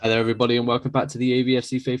Hi there, everybody, and welcome back to the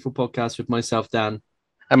AVFC Faithful podcast with myself, Dan.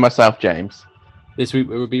 And myself, James. This week,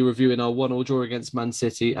 we will be reviewing our 1-1 draw against Man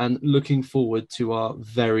City and looking forward to our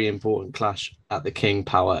very important clash at the King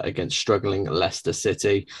Power against struggling Leicester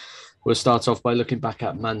City. We'll start off by looking back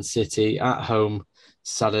at Man City at home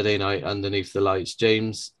Saturday night underneath the lights.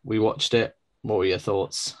 James, we watched it. What were your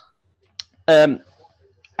thoughts?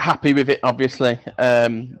 Happy with it, obviously.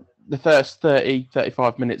 The first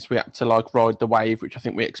 35 minutes, we had to ride the wave, which I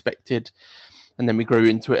think we expected. And then we grew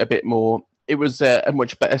into it a bit more. It was a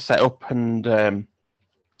much better setup, and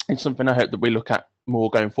it's something I hope that we look at more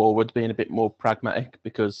going forward, being a bit more pragmatic,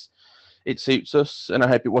 because it suits us. And I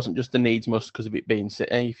hope it wasn't just a needs must because of it being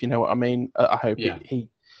City, if you know what I mean. I hope he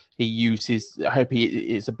uses, I hope he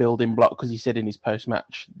is a building block, because he said in his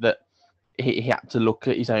post-match that he had to look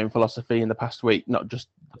at his own philosophy in the past week, not just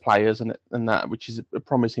the players and that, which is a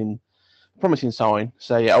promising sign.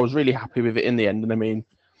 So yeah, I was really happy with it in the end. And I mean,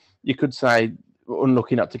 you could say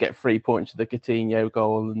unlucky not to get 3 points to the Coutinho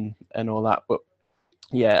goal and all that, but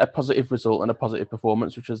yeah, a positive result and a positive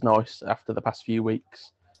performance, which was nice after the past few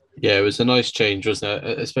weeks. Yeah, it was a nice change, wasn't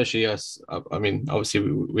it? Especially us. I mean, obviously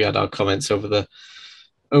we had our comments over the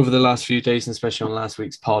last few days, and especially on last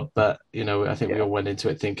week's pod. But, I think we all went into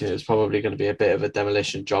it thinking it was probably going to be a bit of a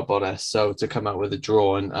demolition job on us. So to come out with a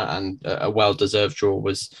draw and a well-deserved draw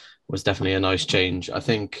was definitely a nice change. I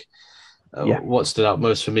think what stood out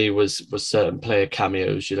most for me was certain player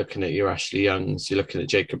cameos. You're looking at your Ashley Youngs, you're looking at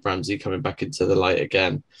Jacob Ramsey coming back into the light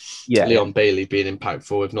again. Leon Bailey being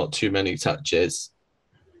impactful with not too many touches.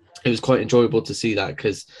 It was quite enjoyable to see that,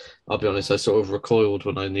 because I'll be honest, I sort of recoiled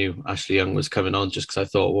when I knew Ashley Young was coming on, just because I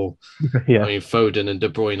thought, well, I mean, Foden and De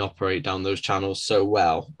Bruyne operate down those channels so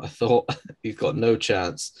well. I thought he's got no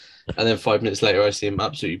chance. And then 5 minutes later, I see him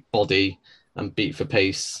absolutely body and beat for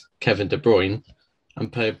pace Kevin De Bruyne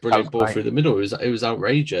and play a brilliant ball through the middle. It was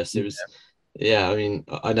outrageous. It was, I mean,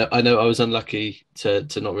 I know I was unlucky to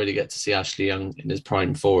not really get to see Ashley Young in his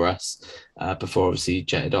prime for us before obviously he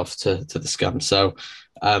jetted off to the scum. So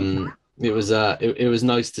it was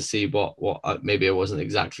nice to see what maybe it wasn't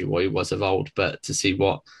exactly what he was of old, but to see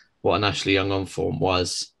what an Ashley Young on form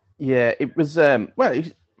was. Yeah, it was.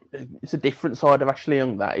 It's a different side of Ashley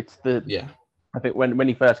Young. That it's the I think when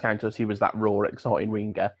he first came to us, he was that raw, exciting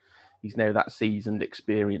winger. He's now that seasoned,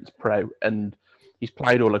 experienced pro, and he's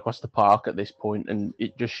played all across the park at this point, and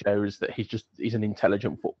it just shows that he's an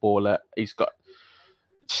intelligent footballer. He's got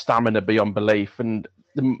stamina beyond belief, and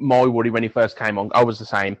my worry when he first came on, I was the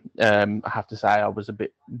same. I have to say, I was a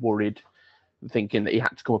bit worried, thinking that he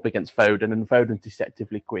had to come up against Foden, and Foden's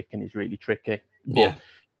deceptively quick and he's really tricky. But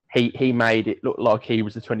he made it look like he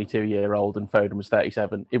was a 22-year-old and Foden was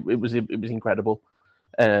 37. It was incredible.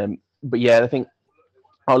 But yeah, I think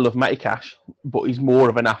I love Matty Cash, but he's more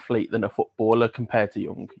of an athlete than a footballer compared to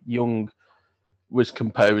Young. Young was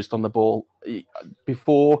composed on the ball.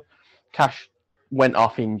 Before Cash went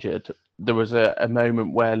off injured, there was a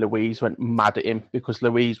moment where Louise went mad at him because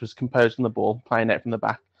Louise was composed on the ball, playing out from the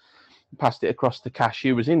back, passed it across to Cash,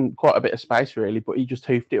 who was in quite a bit of space, really, but he just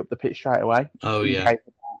hoofed it up the pitch straight away. Oh, yeah.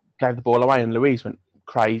 Gave the ball away, and Louise went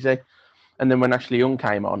crazy. And then when Ashley Young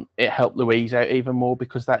came on, it helped Louise out even more,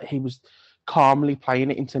 because that he was calmly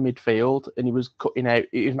playing it into midfield, and he was cutting out,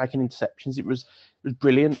 he was making interceptions. It was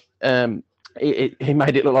brilliant. He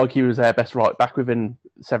made it look like he was their best right back within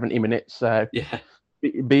 70 minutes. So yeah,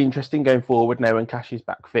 it'd be interesting going forward now when Cash is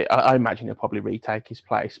back fit. I imagine he'll probably retake his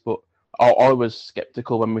place, but I was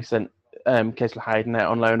sceptical when we sent Kessler Hayden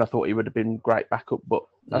out on loan. I thought he would have been great backup, but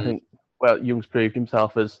I think, Young's proved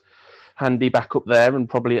himself as handy backup there, and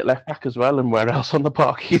probably at left back as well, and where else on the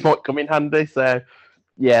park he might come in handy. So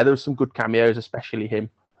yeah, there was some good cameos, especially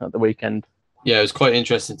him at the weekend. Yeah, it was quite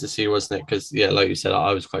interesting to see, wasn't it? Because like you said,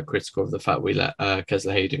 I was quite critical of the fact we let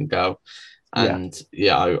Kessler Hayden go. And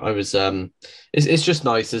I was. It's just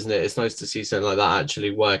nice, isn't it? It's nice to see something like that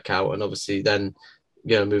actually work out. And obviously, then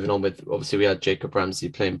moving on with, obviously we had Jacob Ramsey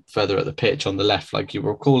playing further at the pitch on the left, like you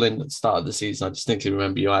were calling at the start of the season. I distinctly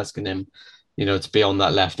remember you asking him, to be on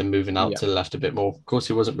that left and moving out to the left a bit more. Of course,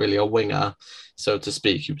 he wasn't really a winger, so to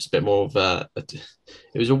speak. He was a bit more of it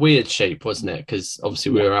was a weird shape, wasn't it? Because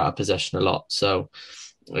obviously we were out of possession a lot. So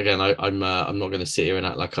again, I'm not going to sit here and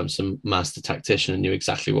act like I'm some master tactician and knew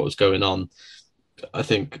exactly what was going on. I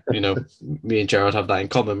think me and Gerard have that in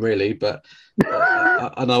common, really. But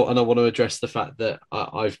and I want to address the fact that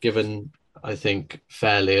I've given, I think,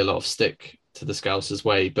 fairly a lot of stick to the Scousers'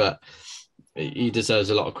 way, but he deserves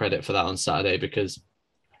a lot of credit for that on Saturday, because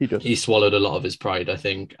he swallowed a lot of his pride, I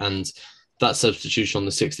think, and that substitution on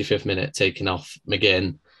the 65th minute, taking off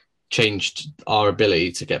McGinn, changed our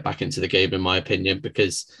ability to get back into the game, in my opinion,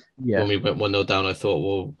 because when we went 1-0 down, I thought,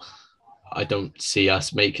 well, I don't see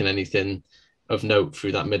us making anything of note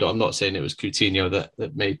through that middle. I'm not saying it was Coutinho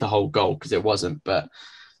that made the whole goal, because it wasn't, but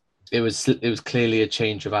it was clearly a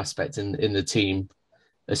change of aspect in the team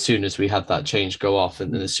as soon as we had that change go off,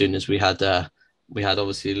 and then as soon as we had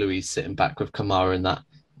obviously Luis sitting back with Kamara and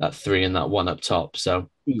that 3 and that 1 up top. So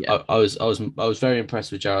I was very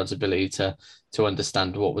impressed with Gerrard's ability to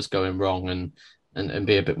understand what was going wrong and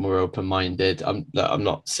be a bit more open minded. I'm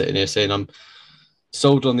not sitting here saying I'm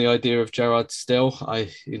sold on the idea of Gerrard still.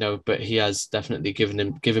 But he has definitely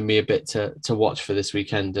given me a bit to watch for this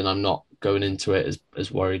weekend, and I'm not going into it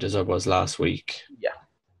as worried as I was last week.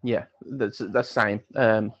 Yeah, that's the same.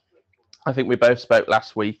 I think we both spoke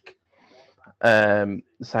last week,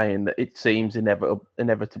 saying that it seems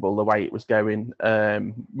inevitable the way it was going.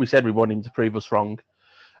 We said we want him to prove us wrong,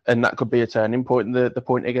 and that could be a turning point. The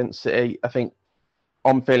point against City, I think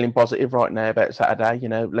I'm feeling positive right now about Saturday. You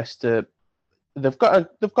know, Leicester, they've got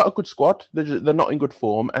a good squad. They're not in good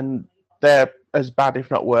form, and they're as bad, if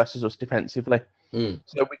not worse, as us defensively.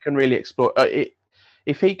 So we can really explore it.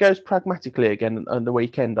 If he goes pragmatically again on the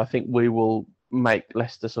weekend, I think we will make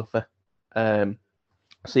Leicester suffer. So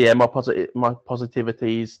yeah, my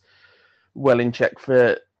positivity is well in check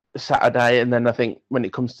for Saturday, and then I think when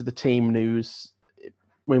it comes to the team news,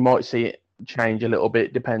 we might see it change a little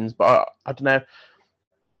bit. Depends, but I don't know.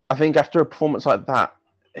 I think after a performance like that,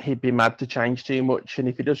 he'd be mad to change too much, and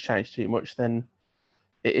if he does change too much, then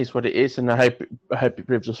it is what it is. And I hope it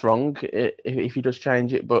proves us wrong if he does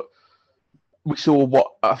change it. But we saw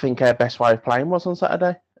what I think our best way of playing was on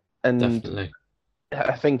Saturday, and Definitely.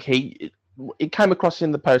 I think it came across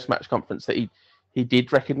in the post-match conference that he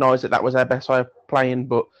did recognise that was our best way of playing,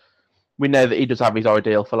 but we know that he does have his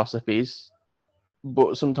ideal philosophies,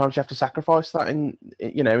 but sometimes you have to sacrifice that in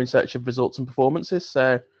search of results and performances.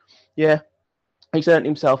 So yeah, he's earned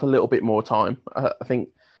himself a little bit more time. I think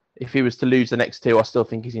if he was to lose the next 2, I still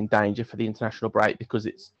think he's in danger for the international break, because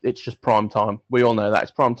it's just prime time. We all know that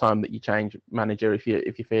it's prime time that you change manager if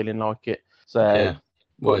you're feeling like it. So, yeah.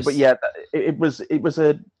 But yeah, it was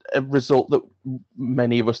a result that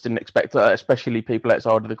many of us didn't expect, especially people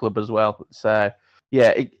outside of the club as well. So yeah,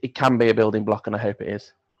 it can be a building block, and I hope it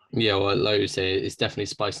is. Yeah, well, like you say, it's definitely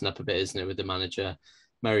spicing up a bit, isn't it, with the manager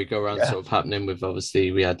merry-go-round sort of happening. With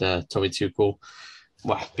obviously we had Tommy Tuchel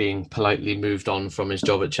being politely moved on from his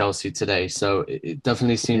job at Chelsea today. So it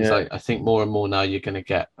definitely seems like, I think more and more now you're going to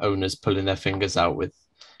get owners pulling their fingers out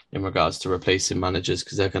in regards to replacing managers,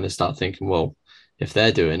 because they're going to start thinking, well, if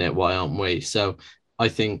they're doing it, why aren't we? So I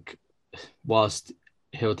think whilst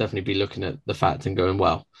he'll definitely be looking at the fact and going,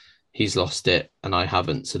 well, he's lost it and I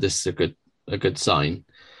haven't, so this is a good sign.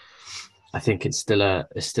 I think it's still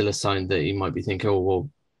a sign that he might be thinking, oh well,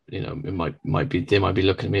 it might be they might be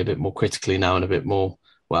looking at me a bit more critically now, and a bit more,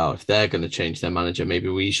 well, if they're going to change their manager, maybe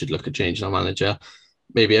we should look at changing our manager.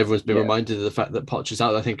 Maybe everyone's been reminded of the fact that Poch is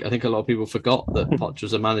out. I think a lot of people forgot that Poch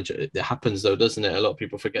was a manager. It happens though, doesn't it? A lot of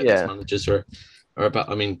people forget these managers are about.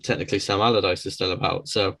 I mean, technically Sam Allardyce is still about.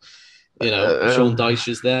 So, Sean Dyche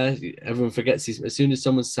is there. Everyone forgets as soon as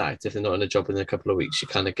someone's sacked, if they're not in a job in a couple of weeks, you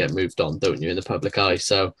kind of get moved on, don't you, in the public eye?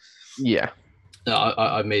 So yeah,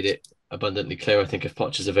 I made it abundantly clear. I think if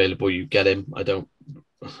Poch is available, you get him. I don't,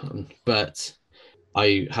 but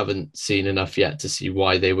I haven't seen enough yet to see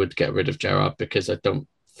why they would get rid of Gerrard, because I don't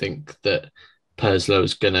think that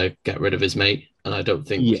Perslow's going to get rid of his mate, and I don't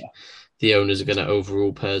think the owners are going to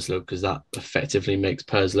overrule Perslow, because that effectively makes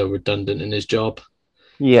Perslow redundant in his job.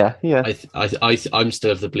 Yeah. I'm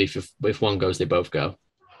still of the belief if one goes, they both go.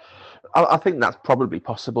 I think that's probably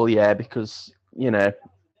possible, because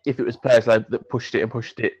if it was Perslow that pushed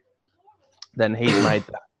it, then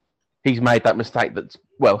he's made that mistake that's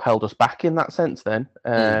held us back in that sense. Then,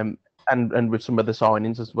 and with some of the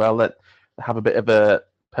signings as well that have a bit of a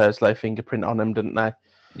Perslow fingerprint on them, didn't they?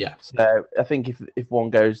 Yeah. So I think if one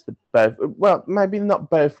goes, both maybe not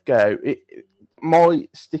both go. My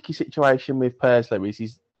sticky situation with Perslow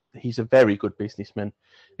is he's a very good businessman.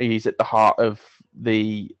 He's at the heart of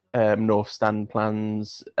the North Stand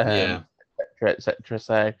plans, etc.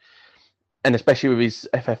 So, and especially with his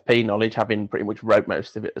FFP knowledge, having pretty much wrote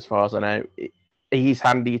most of it, as far as I know, he's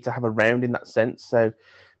handy to have around in that sense. So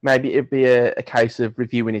maybe it'd be a case of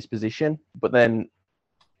reviewing his position, but then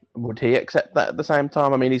would he accept that at the same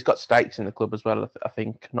time? I mean, he's got stakes in the club as well, I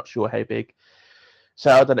think. Not sure how big. So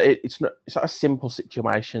I don't know. It's not a simple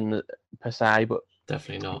situation per se, but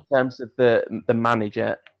definitely not. In terms of the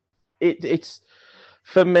manager, it's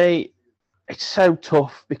for me, it's so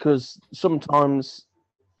tough, because sometimes,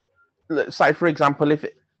 let's say for example,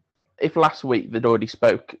 if last week they'd already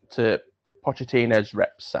spoke to Pochettino's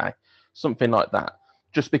reps, say something like that,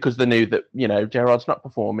 just because they knew that Gerrard's not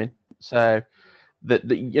performing, so that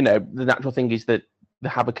the natural thing is that they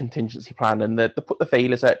have a contingency plan and they put the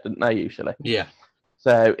feelers out, don't they, usually? Yeah.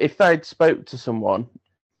 So if they'd spoke to someone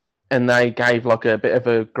and they gave like a bit of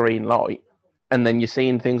a green light, and then you're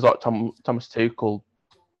seeing things like Thomas Tuchel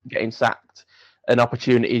getting sacked, and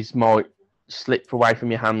opportunities might slip away from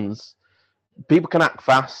your hands. People can act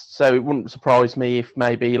fast, so it wouldn't surprise me if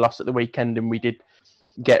maybe he lost at the weekend and we did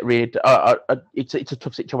get rid. It's a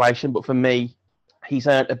tough situation, but for me, he's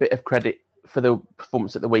earned a bit of credit for the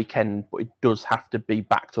performance at the weekend, but it does have to be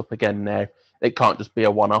backed up again now. It can't just be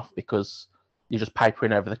a one-off because you're just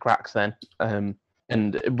papering over the cracks then. And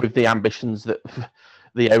with the ambitions that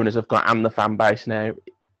the owners have got and the fan base now,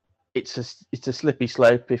 it's a slippery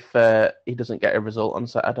slope if he doesn't get a result on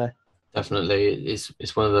Saturday. Definitely,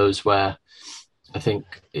 it's one of those where I think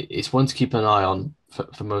it's one to keep an eye on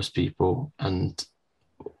for most people, and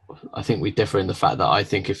I think we differ in the fact that I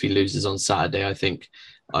think if he loses on Saturday, I think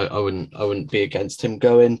I wouldn't be against him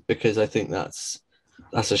going, because I think that's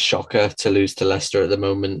a shocker to lose to Leicester at the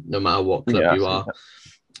moment, no matter what club you are,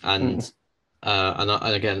 and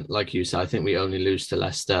again, like you said, I think we only lose to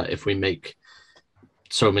Leicester if we make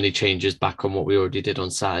so many changes back on what we already did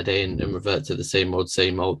on Saturday and revert to the same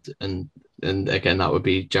old, and again that would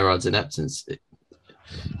be Gerrard's ineptness,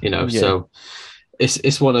 So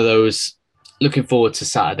it's one of those. Looking forward to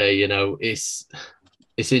Saturday, it's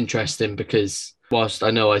interesting because whilst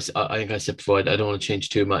I know I think I said before I don't want to change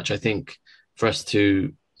too much, I think for us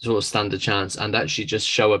to sort of stand a chance and actually just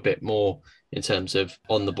show a bit more in terms of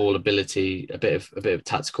on the ball ability, a bit of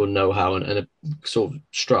tactical know-how and a sort of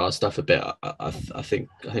strut our stuff a bit. I think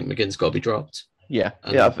McGinn's got to be dropped. Yeah,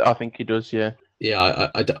 I think he does. Yeah. Yeah,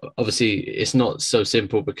 I obviously it's not so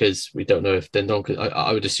simple because we don't know if Dendoncker.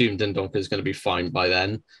 I would assume Dendoncker is going to be fine by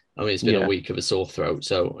then. I mean, it's been a week of a sore throat,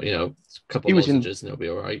 so a couple of lozenges and he'll be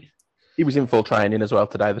all right. He was in full training as well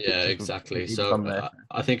today. Yeah, exactly. So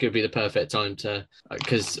I think it would be the perfect time to,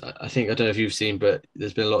 because I don't know if you've seen, but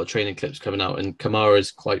there's been a lot of training clips coming out, and Kamara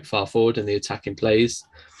is quite far forward in the attacking plays.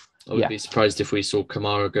 I would be surprised if we saw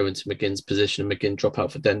Kamara go into McGinn's position and McGinn drop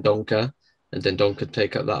out for Dendoncker, and Dendoncker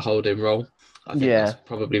take up that holding role. I think that's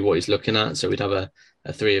probably what he's looking at. So we'd have a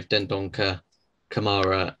three of Dendoncker,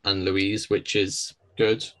 Kamara, and Louise, which is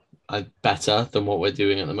good and better than what we're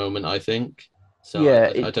doing at the moment, I think. So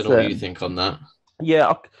I don't know what you think on that.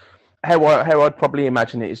 Yeah, how I'd probably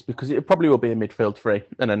imagine it is because it probably will be a midfield three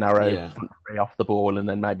and a narrow front three off the ball, and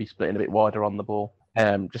then maybe splitting a bit wider on the ball,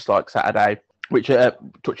 just like Saturday. Which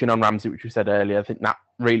touching on Ramsey, which we said earlier, I think that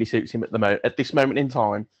really suits him at this moment in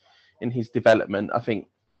time in his development. I think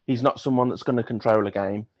he's not someone that's going to control a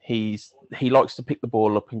game. He likes to pick the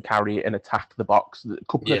ball up and carry it and attack the box. A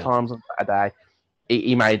couple of times on Saturday,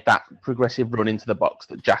 he made that progressive run into the box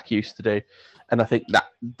that Jack used to do. And I think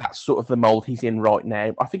that's sort of the mould he's in right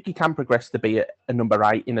now. I think he can progress to be a number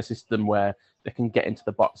 8 in a system where they can get into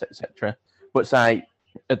the box, etc. But say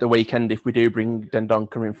at the weekend, if we do bring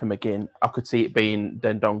Dendoncker in for McGinn, I could see it being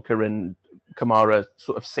Dendoncker and Kamara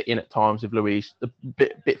sort of sitting at times with Luis a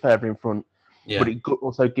bit further in front. Yeah. But it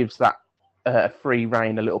also gives that free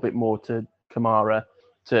rein a little bit more to Kamara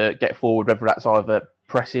to get forward, whether that's either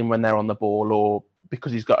pressing when they're on the ball or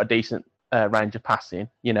because he's got a decent range of passing,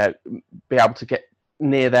 be able to get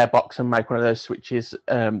near their box and make one of those switches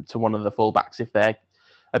to one of the fullbacks if they're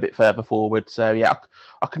a bit further forward. So, yeah,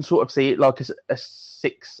 I can sort of see it like a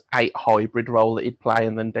 6-8 hybrid role that he'd play,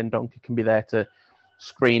 and then Dendoncker can be there to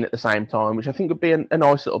screen at the same time, which I think would be a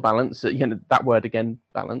nice little balance. That word again,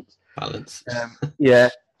 balance. Balance. Yeah,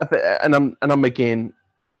 and I'm McGinn.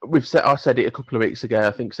 I said it a couple of weeks ago.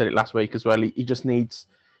 I think I said it last week as well. He just needs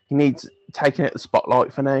taking out the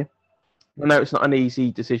spotlight for now. I know it's not an easy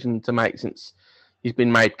decision to make since he's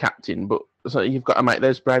been made captain, but so you've got to make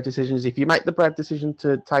those brave decisions. If you make the brave decision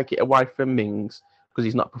to take it away from Mings because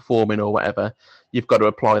he's not performing or whatever, you've got to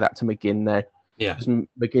apply that to McGinn now. Yeah,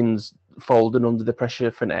 McGinn's folding under the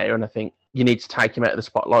pressure for now, and I think you need to take him out of the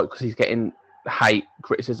spotlight because he's getting hate,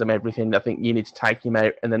 criticism, everything. I think you need to take him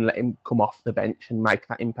out and then let him come off the bench and make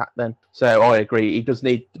that impact then. So I agree. He does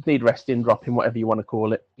need resting, dropping, whatever you want to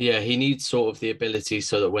call it. Yeah, he needs sort of the ability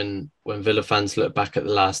so that when Villa fans look back at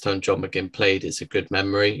the last time John McGinn played, it's a good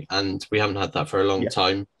memory. And we haven't had that for a long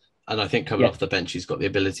time. And I think coming off the bench, he's got the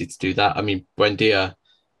ability to do that. I mean, Buendia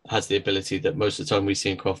has the ability that most of the time we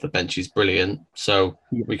see him come off the bench, he's brilliant. So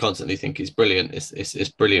we constantly think he's brilliant. It's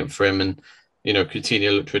brilliant for him. And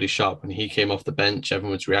Coutinho looked really sharp when he came off the bench.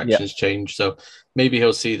 Everyone's reactions changed. So maybe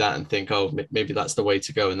he'll see that and think, oh, maybe that's the way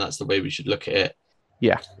to go and that's the way we should look at it.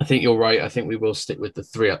 Yeah. I think you're right. I think we will stick with the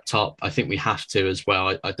three up top. I think we have to as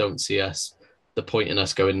well. I don't see the point in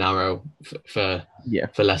us going narrow for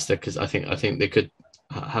Leicester, because I think they could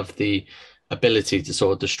have the ability to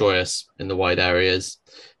sort of destroy us in the wide areas,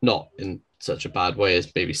 not in such a bad way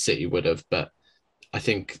as maybe City would have, but I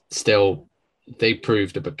think still they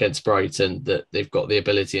proved against Brighton that they've got the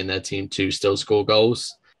ability in their team to still score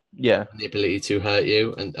goals. Yeah. And the ability to hurt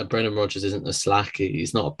you. And Brendan Rodgers isn't a slack.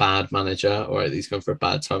 He's not a bad manager, or he's going for a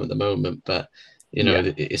bad time at the moment. But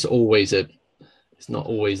it's not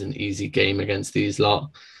always an easy game against these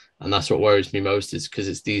lot. And that's what worries me most, is because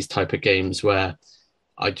it's these type of games where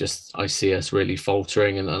I see us really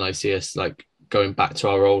faltering, and I see us like going back to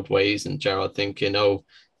our old ways, and Gerrard thinking, oh,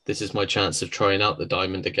 this is my chance of trying out the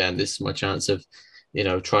diamond again. This is my chance of,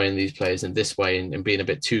 trying these players in this way, and being a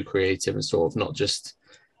bit too creative and sort of not just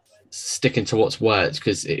sticking to what's worked,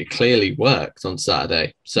 because it clearly worked on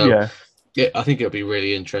Saturday. So yeah, I think it'll be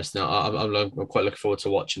really interesting. I'm quite looking forward to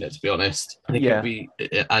watching it, to be honest. I think it'll be,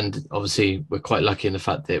 and obviously we're quite lucky in the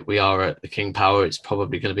fact that we are at the King Power. It's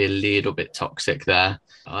probably going to be a little bit toxic there.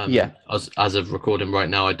 As of recording right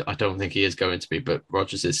now, I don't think he is going to be, but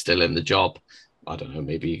Rodgers is still in the job. I don't know.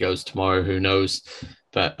 Maybe he goes tomorrow. Who knows?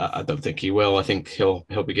 But I don't think he will. I think he'll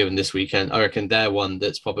be given this weekend. I reckon they're one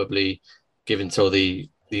that's probably given till the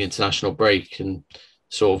international break, and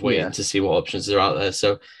sort of waiting to see what options are out there.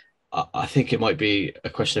 So I think it might be a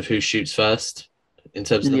question of who shoots first in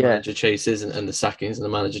terms of the manager chases and the sackings and the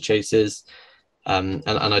manager chases. And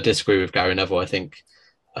I disagree with Gary Neville. I think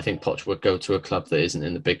Poch would go to a club that isn't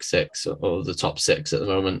in the big six or the top six at the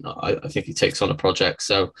moment. I think he takes on a project.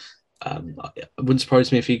 So it wouldn't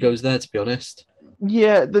surprise me if he goes there, to be honest.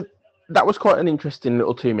 Yeah, that was quite an interesting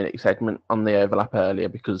little 2-minute segment on the overlap earlier,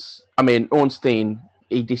 because, I mean, Ornstein,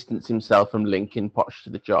 he distanced himself from linking Poch to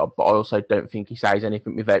the job, but I also don't think he says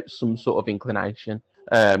anything without some sort of inclination,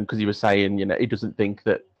 because he was saying, he doesn't think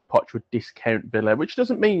that Poch would discount Villa, which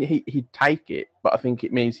doesn't mean he'd take it, but I think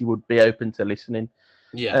it means he would be open to listening.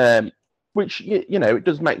 Yeah. Which, it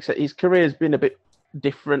does make sense. His career's been a bit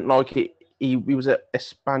different. Like, he was at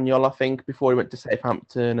Espanyol, I think, before he went to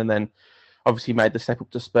Southampton, and then obviously made the step up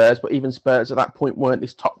to Spurs, but even Spurs at that point weren't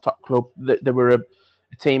this top club. They were a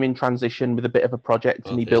team in transition with a bit of a project,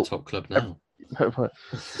 and he built a top club now.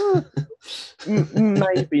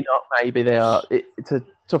 Maybe not. Maybe they are. It's a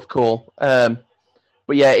tough call. But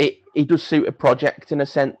yeah, it does suit a project in a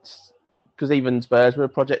sense, because even Spurs were a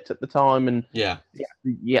project at the time, and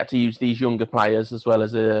you had to use these younger players as well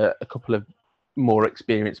as a couple of more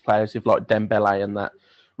experienced players, with like Dembele and that.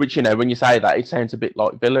 Which, when you say that, it sounds a bit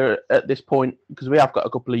like Villa at this point, because we have got a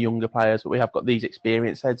couple of younger players, but we have got these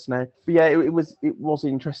experienced heads now. But yeah, it was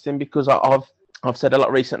interesting, because I've said a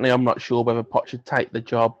lot recently, I'm not sure whether Poch should take the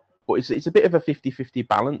job, but it's a bit of a 50-50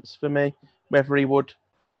 balance for me, whether he would.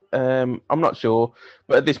 I'm not sure,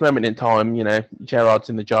 but at this moment in time, Gerrard's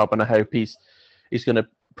in the job, and I hope he's going to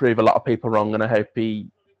prove a lot of people wrong, and I hope he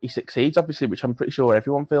succeeds, obviously, which I'm pretty sure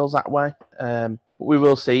everyone feels that way. But we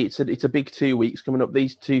will see. It's a big 2 weeks coming up.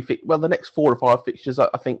 These the next 4 or 5 fixtures, I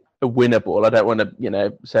think, are winnable. I don't want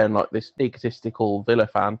to, sound like this egotistical Villa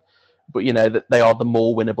fan, but that they are the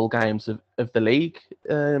more winnable games of the league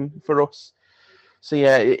for us. So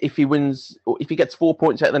yeah, if he wins, or if he gets 4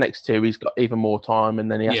 points out of the next 2, he's got even more time,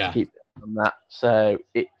 and then he has to keep on that. So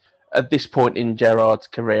at this point in Gerrard's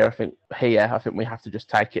career, I think we have to just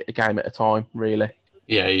take it a game at a time, really.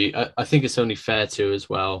 Yeah, I think it's only fair to as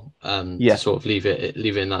well, to sort of leave it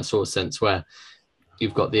in that sort of sense where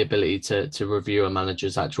you've got the ability to review a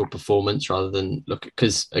manager's actual performance rather than look,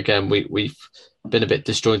 because again, we've been a bit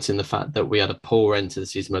disjointed in the fact that we had a poor end to the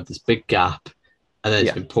season with this big gap, and then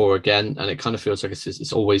it's been poor again, and it kind of feels like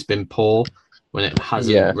it's always been poor when it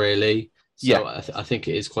hasn't really. So I think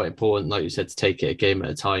it is quite important, like you said, to take it a game at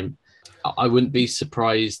a time. I wouldn't be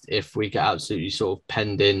surprised if we get absolutely sort of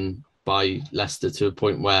penned in by Leicester to a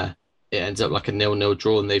point where it ends up like a 0-0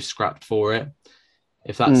 draw and they've scrapped for it.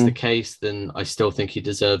 If that's the case, then I still think he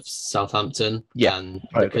deserves Southampton. Yeah, and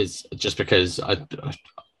because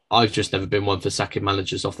I've just never been one for sacking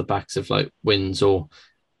managers off the backs of like wins or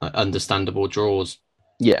understandable draws.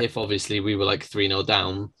 Yeah. If obviously we were like 3-0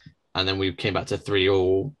 down and then we came back to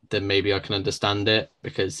 3-3, then maybe I can understand it,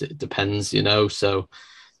 because it depends, So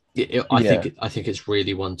I think it's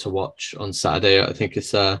really one to watch on Saturday. I think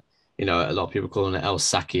it's a lot of people calling it El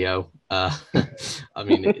Sacchio. I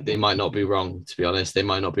mean, they might not be wrong, to be honest. They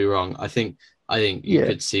might not be wrong. I think you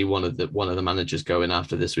could see one of the managers going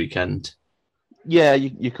after this weekend. Yeah,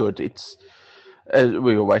 you could. It's, as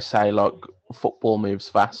we always say, like, football moves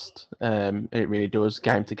fast. It really does,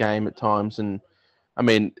 game to game at times. And I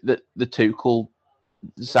mean, the Tuchel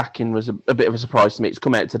sacking was a bit of a surprise to me. It's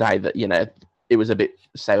come out today that, it was a bit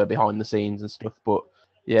sour behind the scenes and stuff. But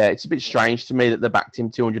yeah, it's a bit strange to me that they backed him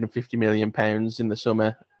 £250 million in the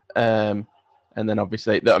summer. And then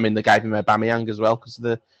obviously, they gave him Aubameyang as well because of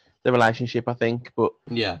the relationship, I think. But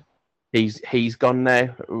yeah, he's gone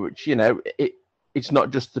now, which, it's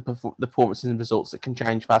not just the performances and results that can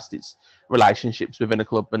change fast. It's relationships within a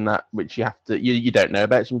club and that, which you don't know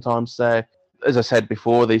about sometimes. So, as I said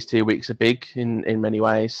before, these 2 weeks are big in many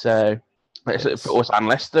ways. So, for us and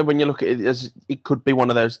Leicester, when you look at it, it could be one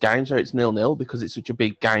of those games where it's 0-0 because it's such a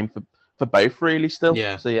big game for both, really. Still,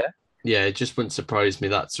 yeah, so yeah, it just wouldn't surprise me.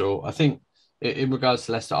 That's all. I think in regards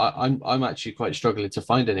to Leicester, I'm actually quite struggling to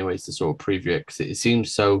find any ways to sort of preview it because it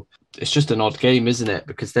seems so. It's just an odd game, isn't it?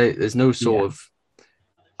 Because there's no sort of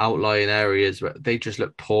outlying areas where they just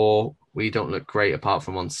look poor. We don't look great apart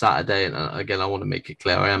from on Saturday. And again, I want to make it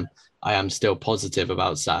clear I am still positive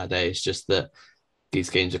about Saturday. It's just that these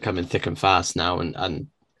games are coming thick and fast now, and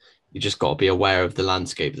you just got to be aware of the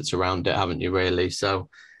landscape that's around it, haven't you? Really. So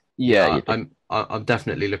yeah, I'm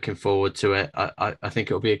definitely looking forward to it. I think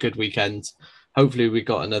it'll be a good weekend. Hopefully, we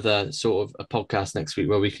got another sort of a podcast next week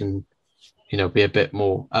where we can, be a bit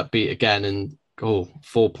more upbeat again and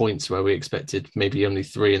 4 points where we expected maybe only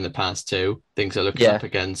 3 in the past 2. Things are looking up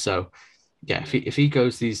again. So yeah, if he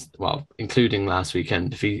goes these, well, including last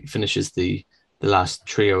weekend, if he finishes the last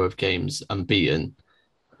trio of games unbeaten,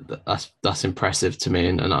 that's impressive to me.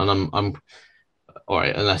 And I'm all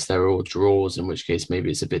right, unless they're all draws, in which case maybe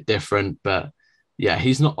it's a bit different. But yeah,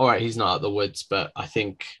 he's not all right. He's not out of the woods, but I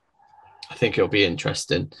think it'll be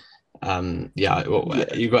interesting. You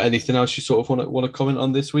got anything else you sort of want to comment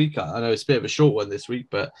on this week? I know it's a bit of a short one this week,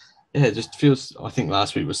 but yeah, it just feels. I think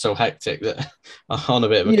last week was so hectic that I'm on a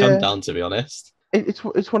bit of a come down, to be honest.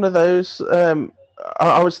 It's one of those.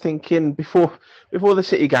 I was thinking before the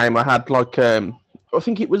City game, I had I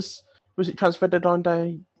think it was it transfer deadline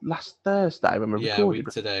day last Thursday when we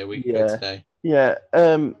recorded? A week today. Yeah.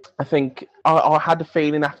 I think I had a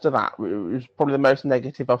feeling after that. It was probably the most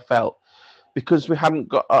negative I felt because we hadn't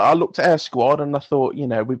got. I looked at our squad and I thought,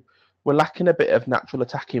 we're lacking a bit of natural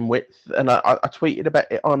attacking width. And I tweeted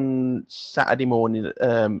about it on Saturday morning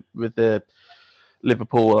with the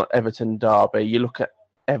Liverpool Everton derby. You look at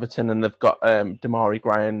Everton and they've got Damari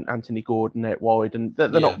Gray and Anthony Gordon out wide, and they're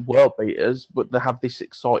not world beaters, but they have this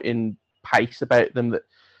exciting pace about them that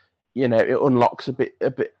it unlocks a bit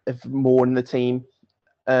of more in the team.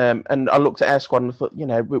 And I looked at our squad and I thought,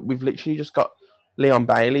 we've literally just got Leon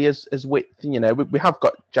Bailey as width. We have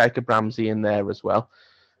got Jacob Ramsey in there as well,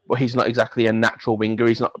 but he's not exactly a natural winger.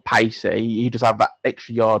 He's not pacey. He does have that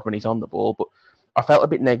extra yard when he's on the ball. But I felt a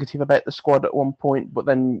bit negative about the squad at one point. But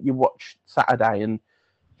then you watch Saturday and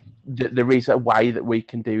there is a way that we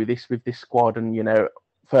can do this with this squad, and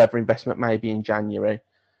further investment maybe in January.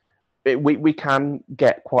 We can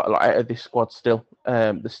get quite a lot out of this squad still.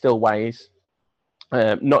 There's still ways,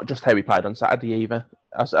 not just how we played on Saturday either.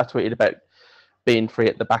 I tweeted about being free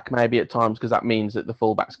at the back maybe at times because that means that the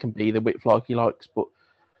fullbacks can be the width like he likes. But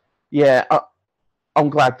yeah, I'm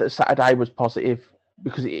glad that Saturday was positive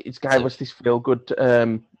because it's gave us this feel good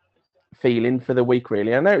feeling for the week,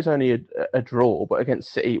 really. I know it's only a draw, but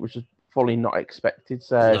against City, it was just fully not expected.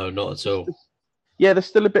 So no, not at all. Yeah, there's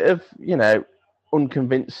still a bit of,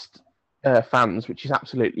 unconvinced fans, which is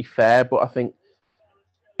absolutely fair. But I think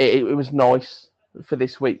it was nice for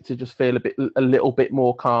this week to just feel a little bit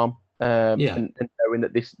more calm and knowing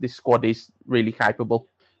that this squad is really capable.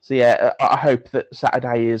 So yeah, I hope that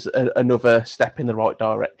Saturday is another step in the right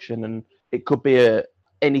direction, and it could be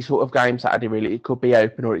any sort of game Saturday, really. It could be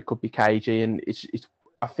open or it could be cagey, and it's.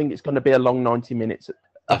 I think it's going to be a long 90 minutes.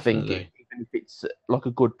 Definitely. I think even if it's like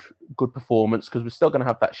a good performance, because we're still going to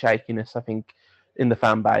have that shakiness, I think, in the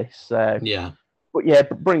fan base. So yeah, but yeah,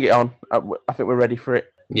 bring it on. I think we're ready for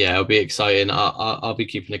it. Yeah, it'll be exciting. I'll be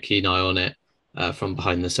keeping a keen eye on it from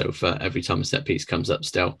behind the sofa every time a set piece comes up.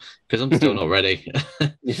 Still, because I'm still not ready.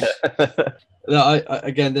 Yeah. No,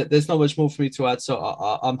 again, there's not much more for me to add, so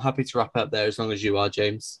I'm happy to wrap up there as long as you are,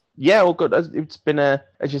 James. Yeah, well, good. It's been as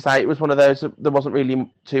you say, it was one of those. There wasn't really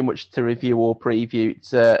too much to review or preview.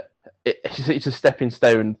 It's a stepping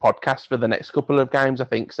stone podcast for the next couple of games, I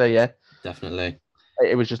think. So yeah, definitely.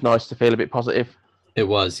 It was just nice to feel a bit positive. It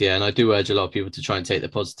was, yeah, and I do urge a lot of people to try and take the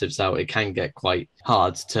positives out. It can get quite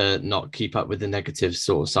hard to not keep up with the negative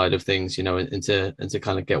sort of side of things, and to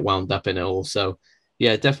kind of get wound up in it all. So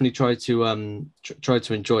yeah, definitely try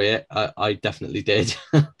to enjoy it. I definitely did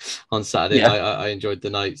on Saturday. Yeah. I enjoyed the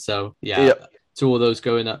night. So yeah. To all those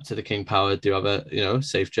going up to the King Power, do have a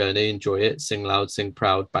safe journey. Enjoy it. Sing loud, sing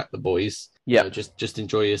proud. Back the boys. Yeah. Just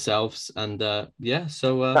enjoy yourselves. And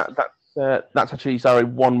So That's actually, sorry,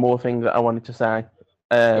 one more thing that I wanted to say.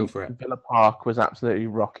 Go for it. Villa Park was absolutely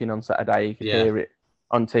rocking on Saturday. You could Yeah. hear it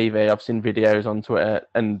on TV. I've seen videos on Twitter,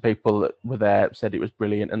 and people that were there said it was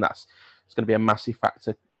brilliant, and it's going to be a massive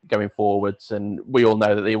factor going forwards. And we all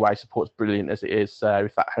know that the away support's brilliant as it is. So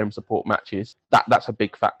if that home support matches, that's a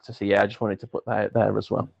big factor. So yeah, I just wanted to put that out there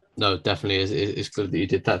as well. No, definitely it's good that you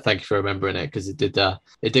did that. Thank you for remembering it, because it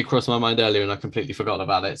did cross my mind earlier and I completely forgot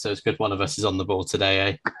about it. So it's good one of us is on the ball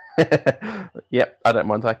today, eh? Yep, I don't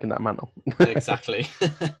mind taking that mantle. Exactly.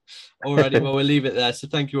 Alrighty, well, we'll leave it there. So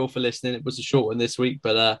thank you all for listening. It was a short one this week,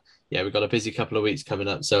 but yeah, we've got a busy couple of weeks coming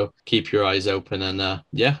up. So keep your eyes open and up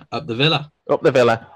the Villa. Up the Villa.